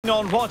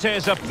On what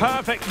is a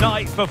perfect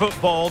night for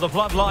football, the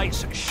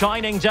floodlights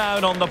shining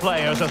down on the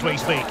players as we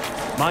speak.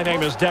 My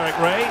name is Derek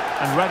Ray,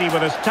 and ready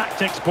with his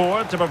tactics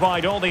board to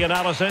provide all the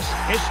analysis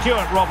is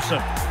Stuart Robson.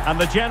 And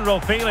the general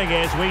feeling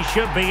is we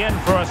should be in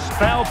for a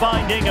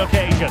spellbinding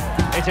occasion.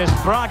 It is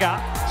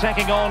Braga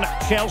taking on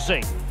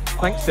Chelsea.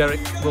 Thanks, Derek.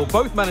 Well,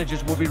 both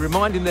managers will be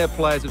reminding their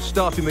players of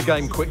starting the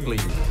game quickly,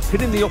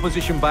 hitting the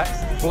opposition back,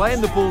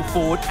 playing the ball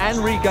forward and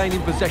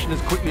regaining possession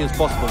as quickly as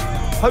possible.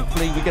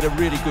 Hopefully we get a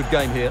really good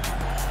game here.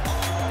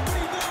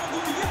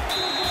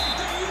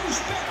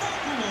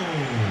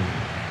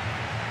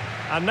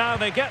 And now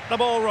they get the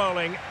ball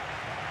rolling.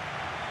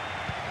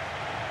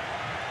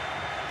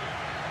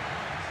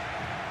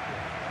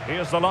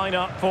 Here's the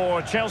lineup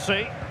for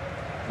Chelsea.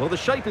 Well, the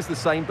shape is the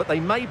same, but they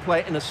may play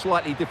it in a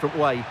slightly different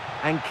way.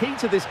 And key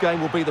to this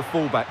game will be the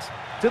fullbacks.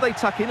 Do they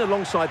tuck in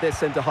alongside their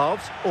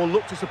centre-halves or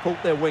look to support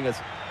their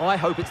wingers? I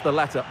hope it's the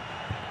latter.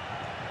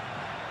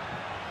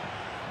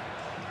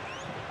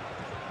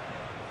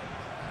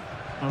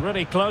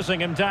 Already closing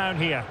him down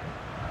here.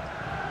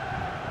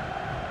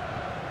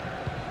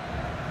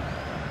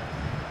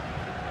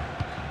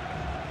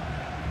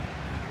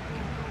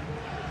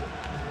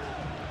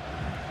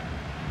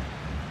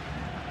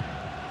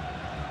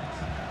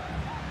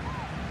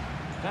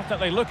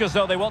 Definitely look as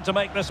though they want to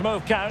make this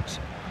move count.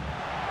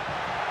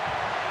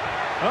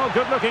 Oh,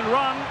 good-looking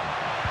run.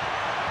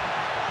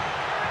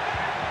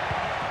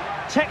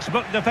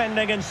 Textbook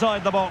defending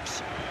inside the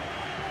box.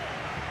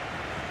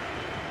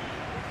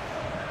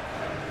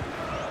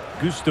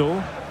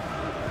 Gusto.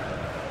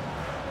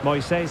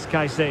 Moises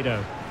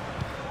Caicedo.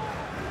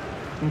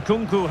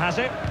 Nkunku has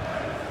it.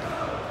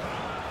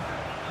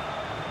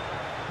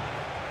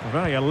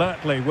 Very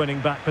alertly winning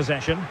back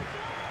possession.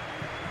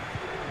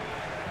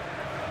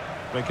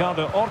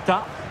 Ricardo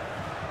Horta.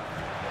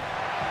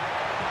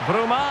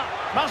 Bruma,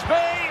 must be!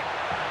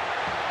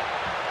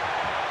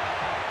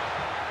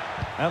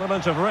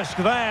 Element of risk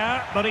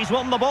there, but he's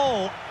won the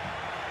ball.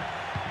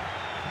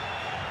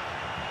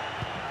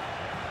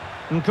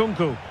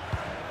 Nkunku.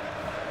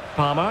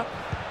 Palmer.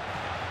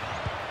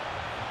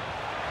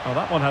 Oh,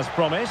 that one has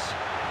promise.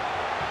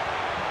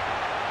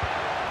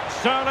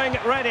 Sterling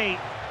ready.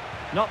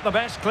 Not the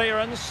best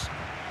clearance.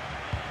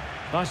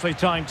 Nicely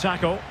timed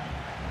tackle.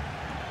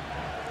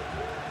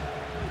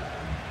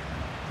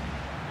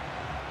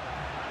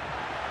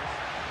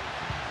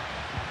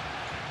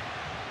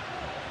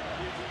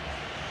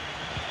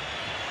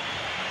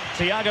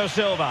 Thiago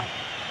Silva.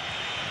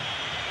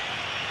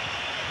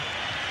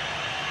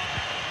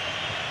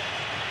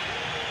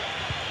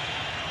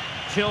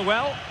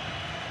 Chilwell.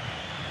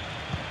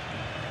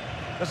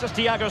 This is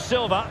Thiago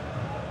Silva.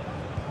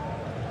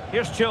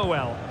 Here's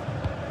Chilwell.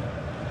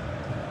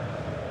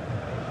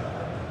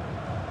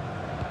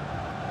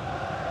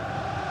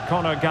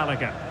 Conor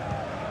Gallagher.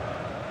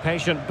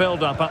 Patient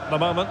build-up at the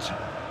moment.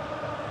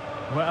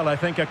 Well, I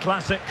think a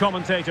classic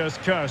commentator's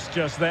curse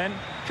just then.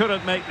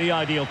 Couldn't make the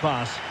ideal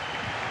pass.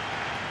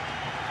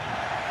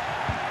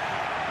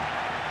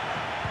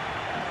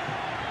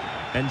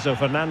 Enzo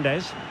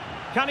Fernandez.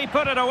 Can he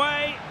put it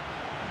away?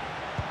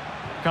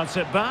 Cuts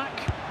it back.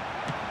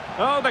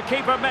 Oh, the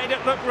keeper made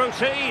it look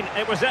routine.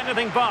 It was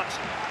anything but.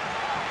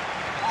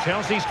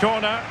 Chelsea's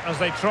corner as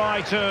they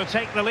try to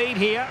take the lead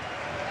here.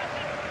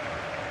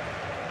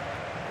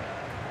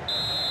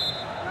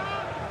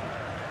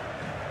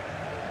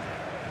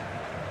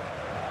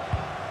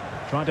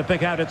 Trying to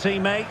pick out a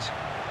teammate.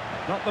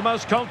 Not the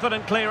most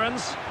confident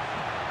clearance.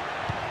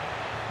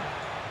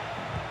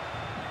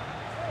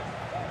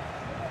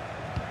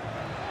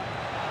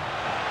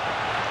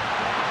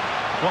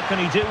 What can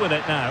he do with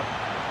it now?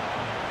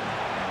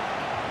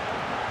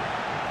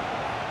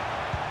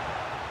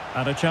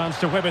 And a chance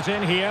to whip it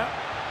in here.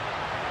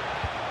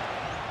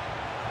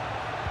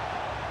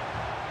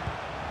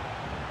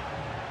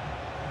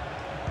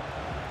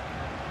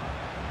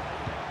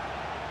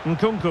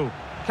 Nkunku.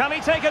 Can he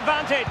take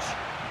advantage?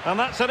 And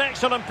that's an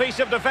excellent piece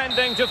of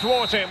defending to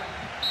thwart him.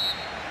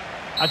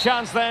 A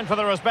chance then for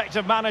the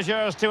respective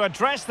managers to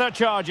address their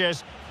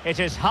charges.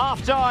 It is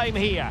half-time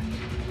here.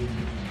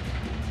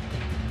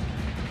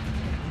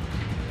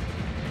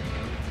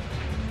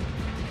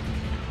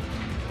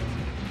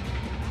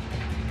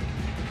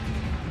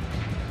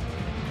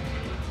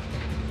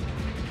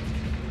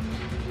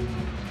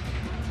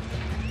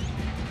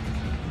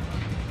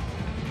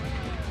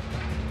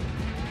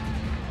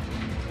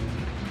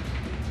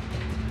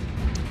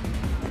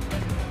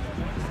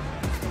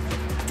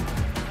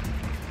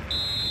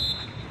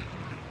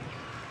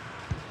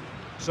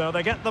 So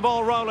they get the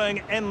ball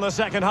rolling in the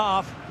second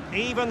half.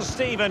 Even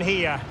Steven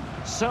here.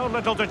 So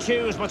little to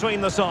choose between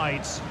the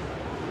sides.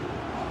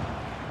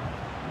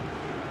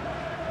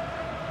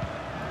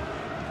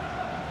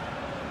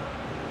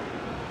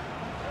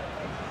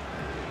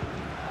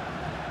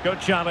 Good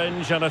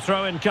challenge and a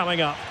throw-in coming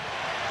up.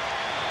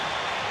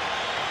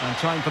 And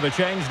time for the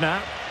change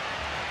now.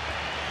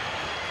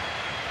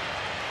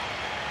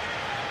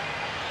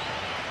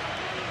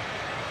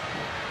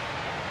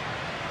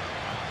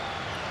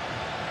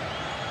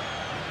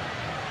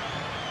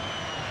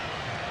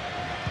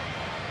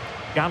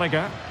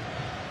 Gallagher.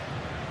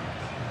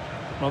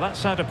 Well,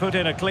 that's how to put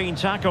in a clean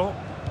tackle.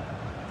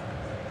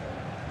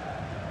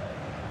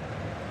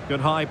 Good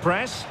high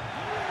press.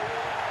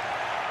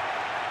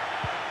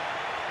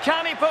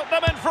 Can he put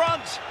them in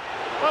front?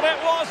 Well,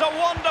 it was a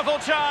wonderful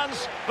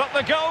chance, but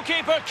the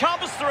goalkeeper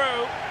comes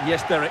through.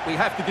 Yes, Derek, we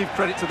have to give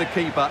credit to the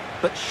keeper,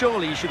 but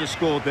surely he should have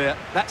scored there.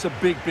 That's a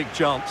big, big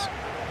chance.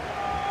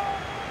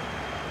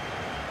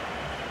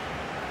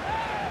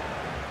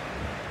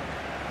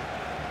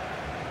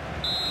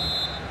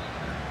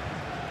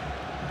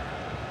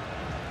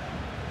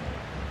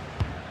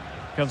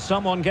 Can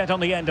someone get on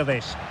the end of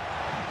this?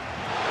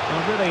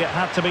 Well, really, it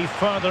had to be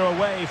further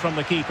away from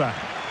the keeper.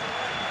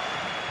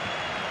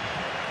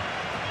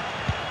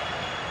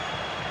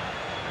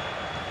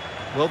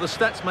 Well, the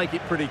stats make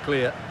it pretty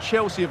clear.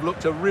 Chelsea have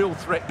looked a real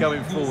threat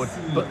going forward,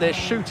 but their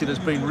shooting has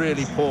been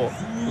really poor.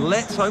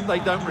 Let's hope they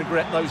don't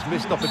regret those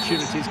missed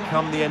opportunities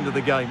come the end of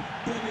the game.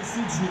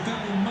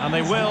 And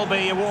they will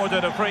be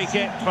awarded a free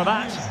kick for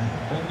that.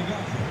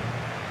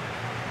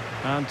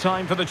 And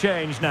time for the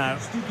change now.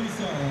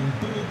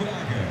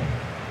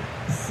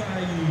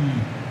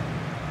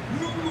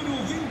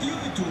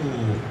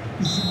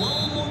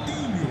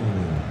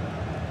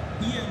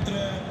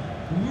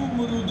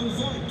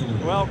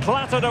 Well,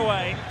 clattered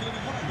away.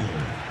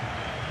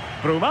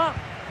 Bruma.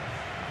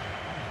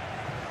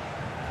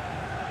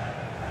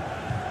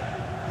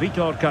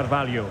 Vitor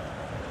Carvalho.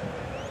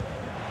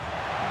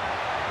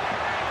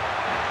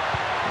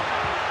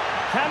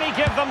 Can he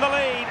give them the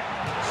lead?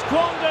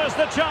 Squanders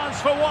the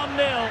chance for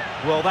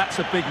 1-0. Well, that's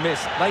a big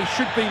miss. They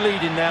should be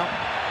leading now.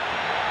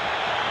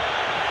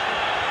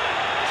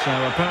 So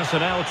a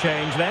personnel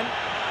change then.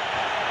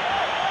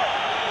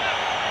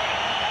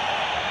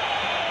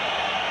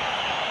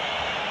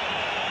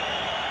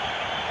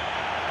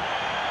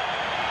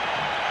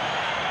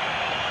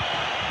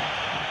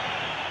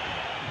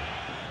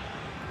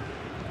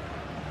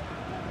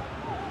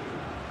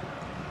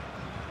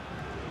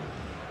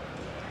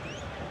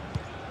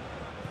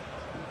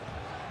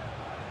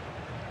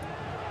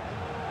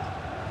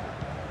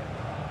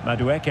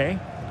 Madueke.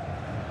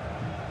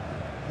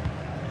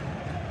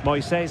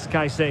 Moises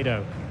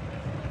Caicedo.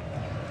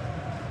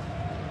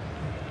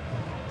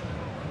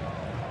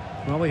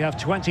 Well, we have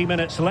 20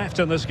 minutes left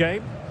in this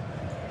game.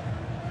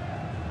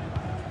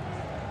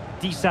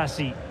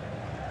 Disasi.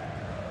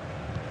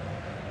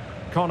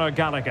 Conor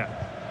Gallagher.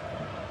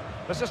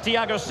 This is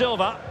Thiago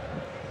Silva.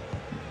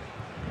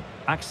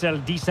 Axel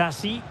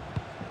Disasi.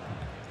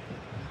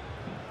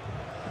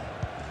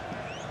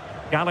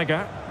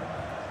 Gallagher.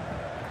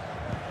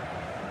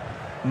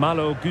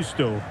 Malo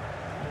Gusto.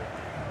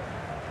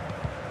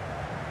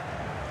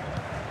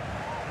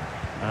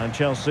 And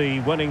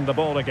Chelsea winning the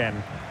ball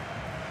again.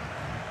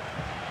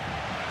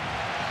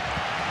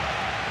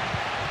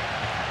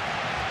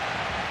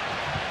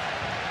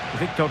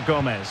 Victor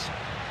Gomez.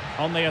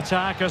 On the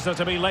attack, as there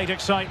to be late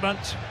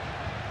excitement.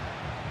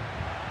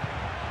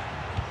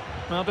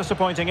 Well,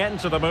 disappointing end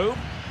to the move.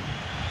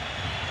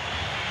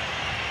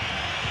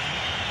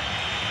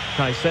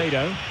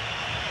 Caicedo.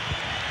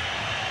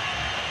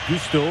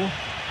 Gusto.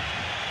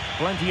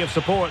 Plenty of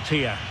support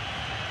here.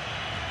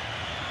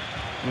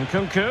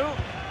 Nkunku.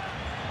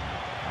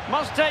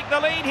 Must take the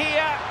lead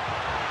here.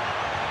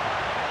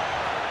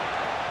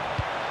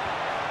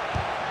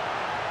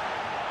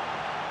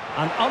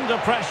 And under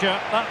pressure,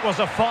 that was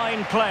a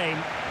fine claim.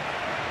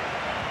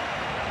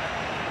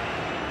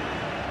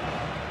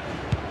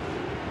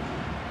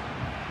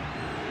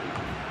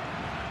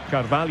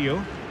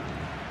 Carvalho.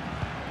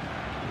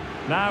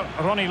 Now,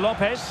 Ronnie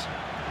Lopez.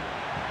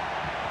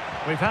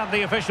 We've had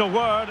the official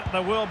word.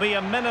 There will be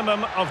a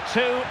minimum of 2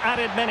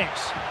 added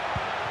minutes.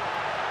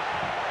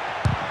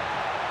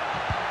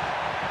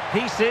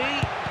 PC.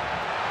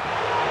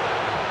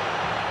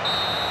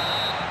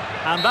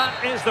 And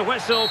that is the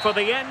whistle for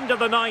the end of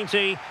the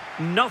 90.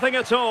 Nothing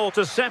at all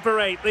to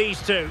separate these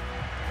two.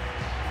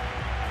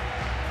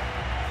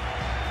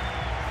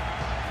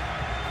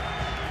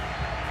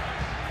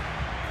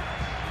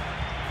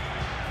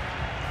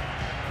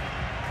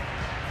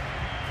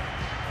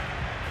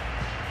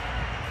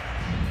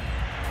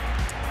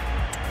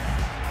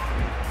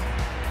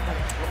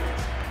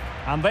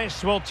 And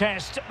this will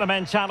test the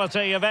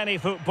mentality of any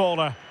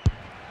footballer.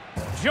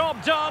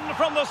 Job done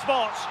from the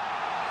spot.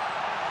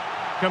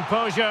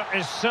 Composure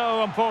is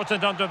so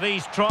important under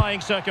these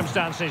trying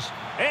circumstances.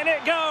 In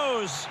it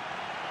goes.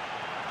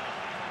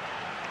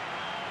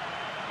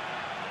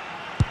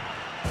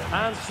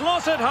 And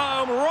slotted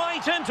home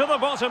right into the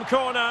bottom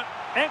corner.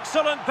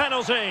 Excellent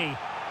penalty.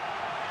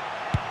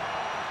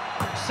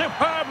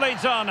 Superbly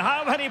done.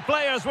 How many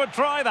players would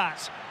try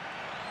that?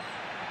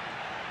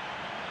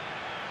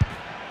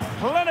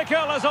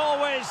 Clinical as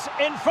always,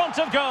 in front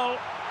of goal.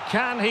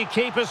 Can he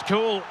keep his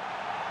cool?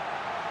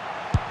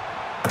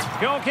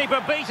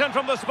 Goalkeeper beaten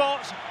from the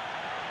spot.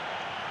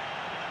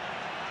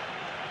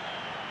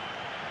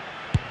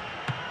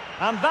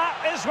 And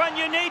that is when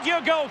you need your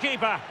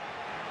goalkeeper.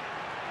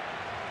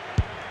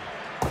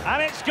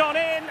 And it's gone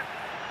in.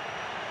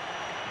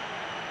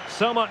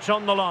 So much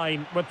on the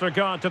line with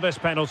regard to this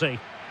penalty.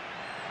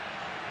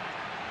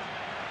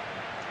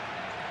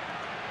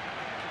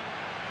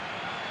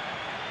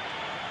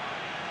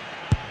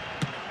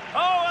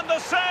 Oh, and the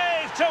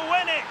save to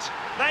win it!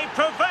 They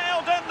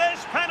prevailed in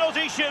this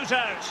penalty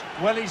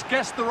shootout. Well, he's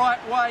guessed the right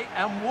way,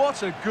 and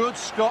what a good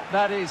stop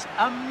that is.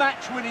 A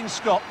match-winning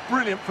stop.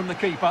 Brilliant from the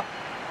keeper.